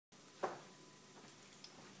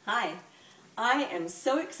Hi, I am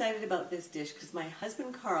so excited about this dish because my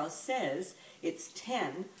husband Carl says it's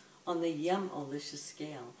 10 on the Yum-O-licious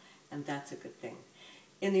scale, and that's a good thing.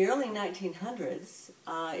 In the early 1900s,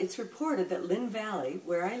 it's reported that Lynn Valley,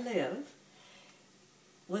 where I live,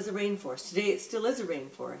 was a rainforest. Today it still is a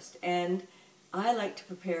rainforest, and I like to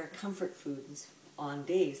prepare comfort foods on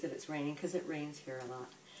days that it's raining because it rains here a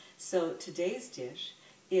lot. So today's dish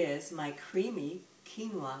is my creamy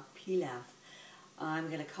Quinoa Pilaf.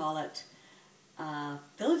 I'm going to call it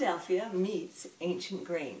Philadelphia meets ancient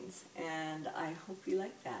grains, and I hope you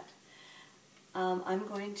like that. I'm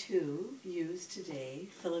going to use today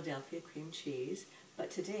Philadelphia cream cheese,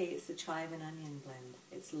 but today it's the chive and onion blend.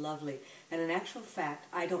 It's lovely, and in actual fact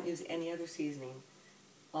I don't use any other seasoning.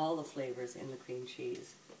 All the flavors in the cream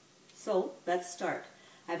cheese. So let's start.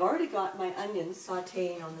 I've already got my onions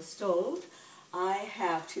sauteing on the stove. I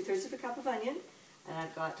have 2/3 of a cup of onion, and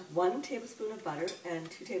I've got 1 tablespoon of butter and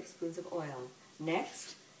 2 tablespoons of oil.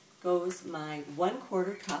 Next goes my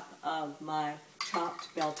 1/4 cup of my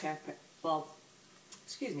chopped bell peppers.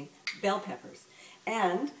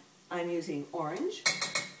 And I'm using orange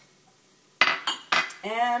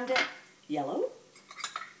and yellow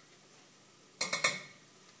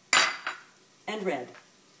and red.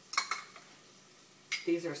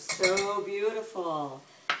 These are so beautiful.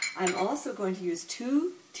 I'm also going to use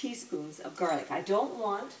 2 teaspoons of garlic. I don't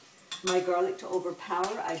want my garlic to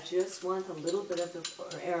overpower. I just want a little bit of the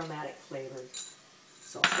aromatic flavors.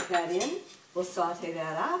 So I'll put that in. We'll saute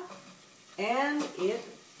that up. And it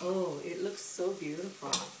looks so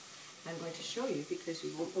beautiful. I'm going to show you because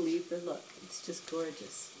you won't believe the look. It's just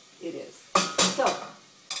gorgeous. It is. So,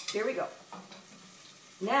 here we go.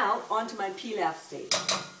 Now, on to my pilaf stage.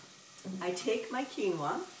 I take my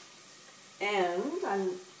quinoa, and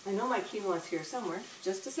I know my quinoa is here somewhere.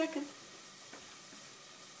 Just a second.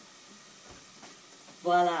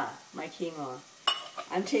 Voila, my quinoa.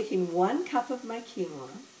 I'm taking 1 cup of my quinoa,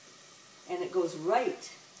 and it goes right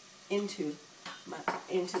into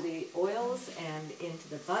the oils and into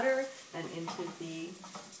the butter and into the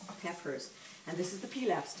peppers. And this is the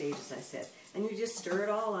pilaf stage, as I said. And you just stir it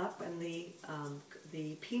all up, and the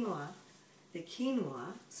quinoa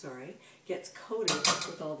gets coated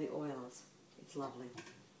with all the oils. It's lovely.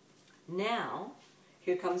 Now,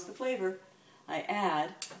 here comes the flavor. I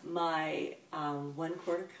add my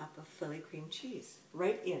 1/4 cup of Philly cream cheese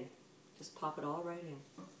right in. Just pop it all right in.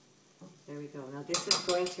 There we go. Now this is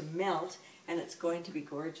going to melt, and it's going to be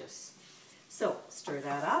gorgeous. So, stir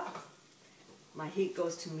that up. My heat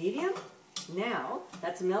goes to medium. Now,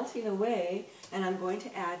 that's melting away, and I'm going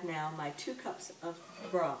to add now my 2 cups of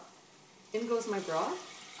broth. In goes my broth.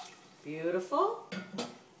 Beautiful.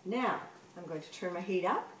 Now, I'm going to turn my heat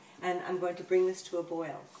up, and I'm going to bring this to a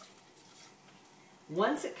boil.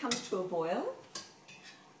 Once it comes to a boil,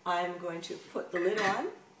 I'm going to put the lid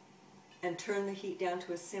on and turn the heat down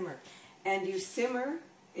to a simmer. And you simmer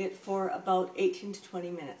it for about 18 to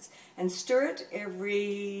 20 minutes. And stir it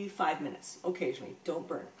every 5 minutes, occasionally. Don't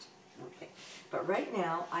burn it. Okay. But right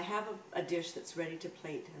now, I have a dish that's ready to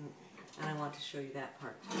plate, and I want to show you that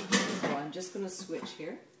part. So I'm just going to switch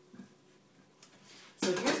here.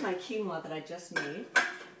 So here's my quinoa that I just made,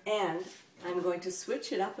 and I'm going to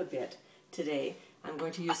switch it up a bit today. I'm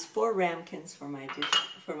going to use 4 ramekins for my dish,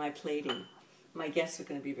 for my plating. My guests are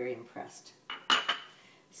going to be very impressed.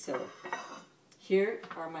 So here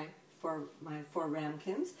are my four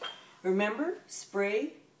ramekins. Remember,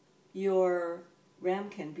 spray your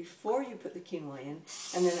ramekin before you put the quinoa in,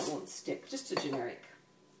 and then it won't stick. Just a generic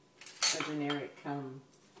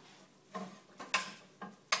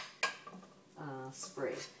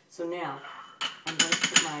spray. So now I'm going to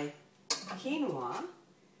put my quinoa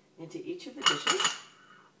into each of the dishes.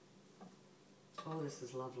 Oh, this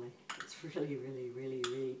is lovely. It's really, really, really,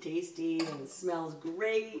 really tasty, and it smells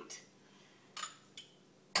great.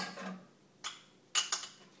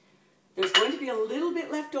 There's going to be a little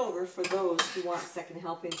bit left over for those who want second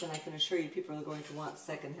helpings, and I can assure you people are going to want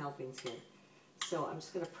second helpings here. So I'm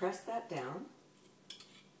just going to press that down.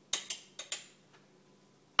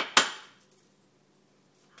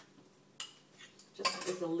 Just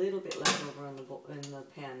there's a little bit left over in the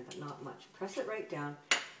pan, but not much. Press it right down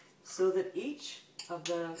so that each of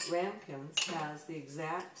the ramekins has the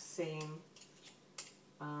exact same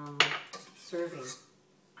serving.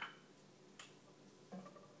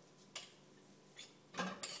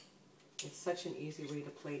 It's such an easy way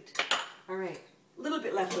to plate. All right, a little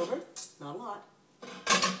bit left over, not a lot.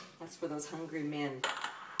 That's for those hungry men.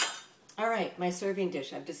 All right, my serving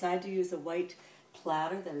dish. I've decided to use a white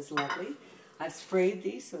platter that is lovely. I've sprayed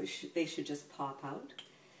these so they should just pop out.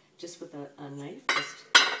 Just with a knife, just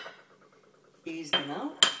ease them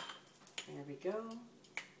out. There we go.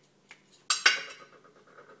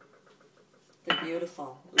 They're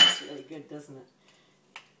beautiful. It looks really good, doesn't it?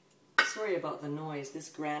 Sorry about the noise. This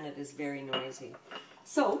granite is very noisy.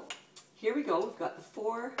 So, here we go. We've got the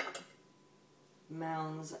 4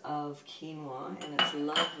 mounds of quinoa, and it's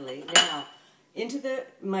lovely. Now, into the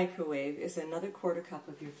microwave is another 1/4 cup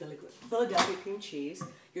of your Philadelphia cream cheese,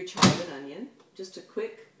 your chive and onion, just a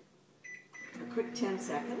quick 10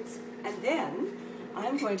 seconds, and then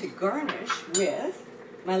I'm going to garnish with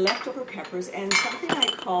my leftover peppers and something I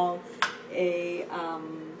call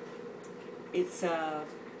it's a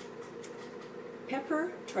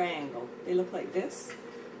pepper triangle. They look like this,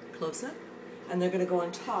 close up, and they're going to go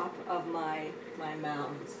on top of my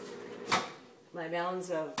mounds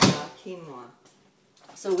of quinoa.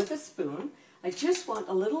 So with a spoon, I just want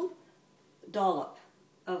a little dollop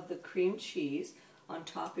of the cream cheese on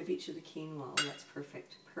top of each of the quinoa. Oh, that's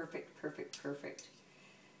perfect, perfect, perfect, perfect.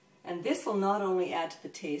 And this will not only add to the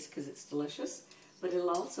taste because it's delicious, but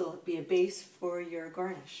it'll also be a base for your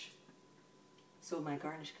garnish. So my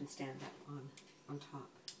garnish can stand up on top.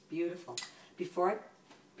 Beautiful. Before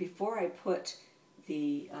I put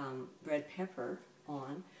the red pepper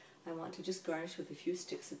on, I want to just garnish with a few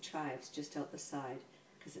sticks of chives just out the side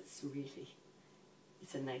because it's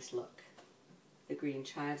a nice look. The green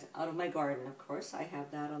chives out of my garden, of course. I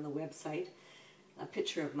have that on the website, a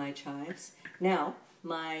picture of my chives. Now,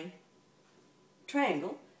 my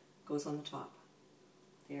triangle goes on the top.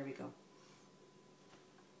 There we go.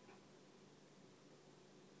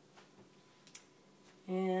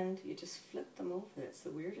 And you just flip them over. It's the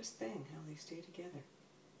weirdest thing how they stay together.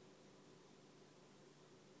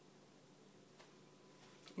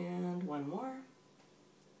 And one more.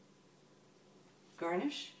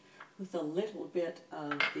 Garnish with a little bit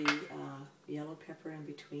of the yellow pepper in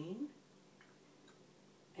between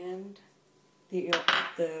and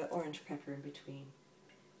the orange pepper in between.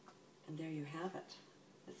 And there you have it.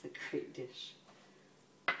 It's a great dish.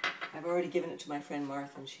 I've already given it to my friend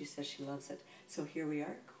Martha and she says she loves it. So here we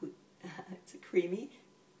are. It's a creamy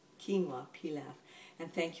quinoa pilaf.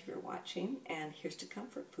 And thank you for watching. And here's to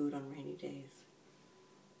comfort food on rainy days.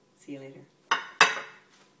 See you later.